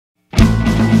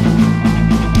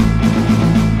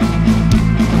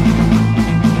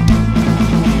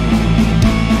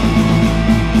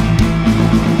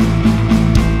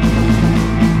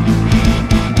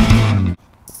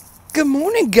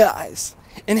guys,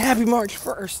 and happy March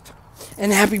 1st,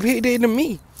 and happy payday to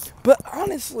me. But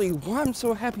honestly, why I'm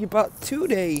so happy about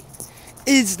today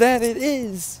is that it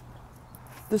is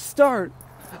the start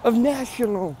of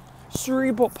National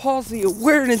Cerebral Palsy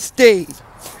Awareness Day.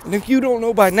 And if you don't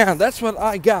know by now, that's what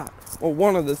I got, or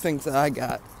one of the things that I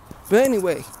got. But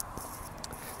anyway,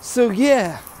 so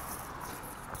yeah,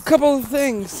 a couple of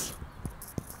things.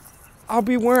 I'll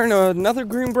be wearing another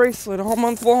green bracelet all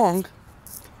month long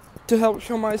to help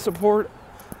show my support.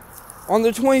 On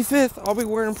the 25th, I'll be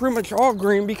wearing pretty much all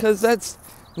green because that's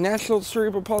National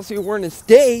Cerebral Palsy Awareness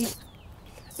Day.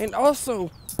 And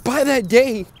also, by that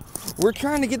day, we're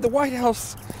trying to get the White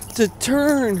House to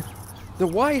turn the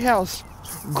White House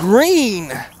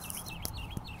green.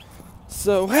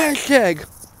 So, hashtag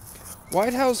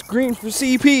White House green for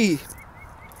CP.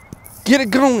 Get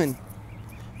it going.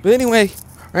 But anyway,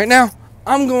 right now,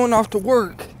 I'm going off to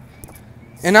work.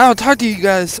 And I'll talk to you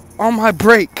guys on my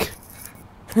break.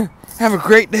 Have a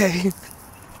great day.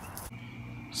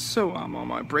 So I'm on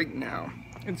my break now.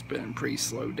 It's been a pretty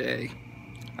slow day.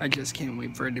 I just can't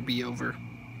wait for it to be over.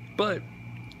 But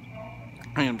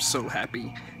I am so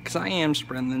happy because I am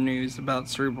spreading the news about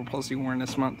Cerebral Palsy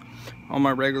Awareness Month. All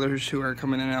my regulars who are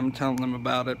coming in, I'm telling them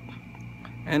about it.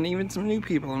 And even some new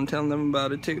people, I'm telling them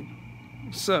about it too.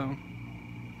 So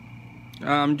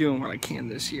I'm doing what I can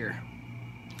this year.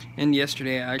 And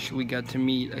yesterday I actually got to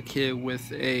meet a kid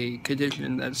with a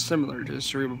condition that's similar to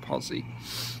cerebral palsy.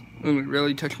 And it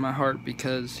really touched my heart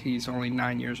because he's only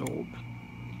 9 years old.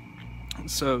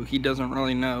 So he doesn't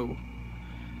really know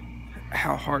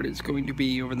how hard it's going to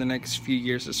be over the next few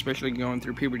years, especially going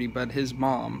through puberty. But his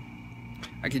mom,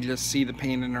 I could just see the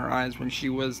pain in her eyes when she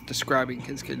was describing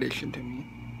his condition to me.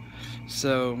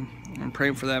 So I'm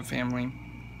praying for that family.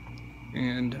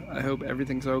 And I hope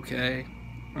everything's okay.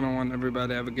 I don't want everybody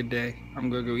to have a good day. I'm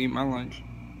gonna go eat my lunch.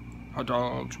 Hot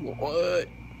dogs, what?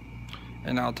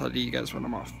 And I'll tell you guys when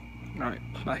I'm off. Alright,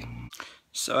 bye.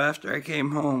 So after I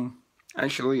came home,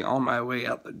 actually on my way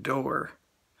out the door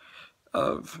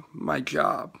of my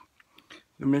job,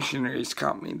 the missionaries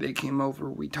caught me. They came over,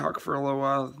 we talked for a little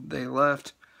while, they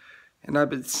left. And I've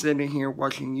been sitting here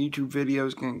watching YouTube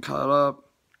videos, getting caught up.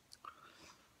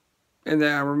 And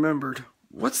then I remembered,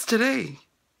 what's today?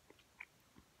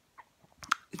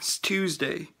 It's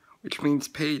Tuesday, which means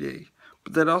payday,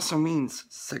 but that also means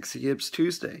Sexy Hips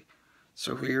Tuesday.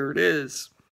 So here it is.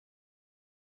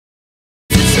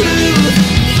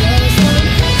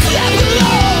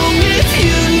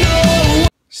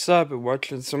 So I've been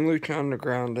watching some Lucha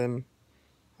Underground and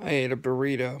I ate a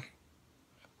burrito.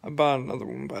 I bought another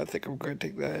one, but I think I'm going to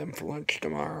take that in for lunch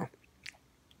tomorrow.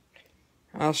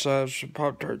 I also have some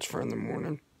Pop-Tarts for in the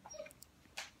morning.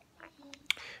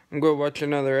 I'm going to watch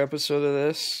another episode of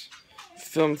this.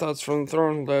 Film Thoughts from the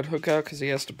Throne. Let Hook out because he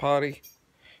has to potty.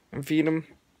 And feed him.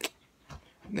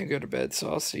 And then go to bed.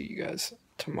 So I'll see you guys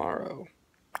tomorrow.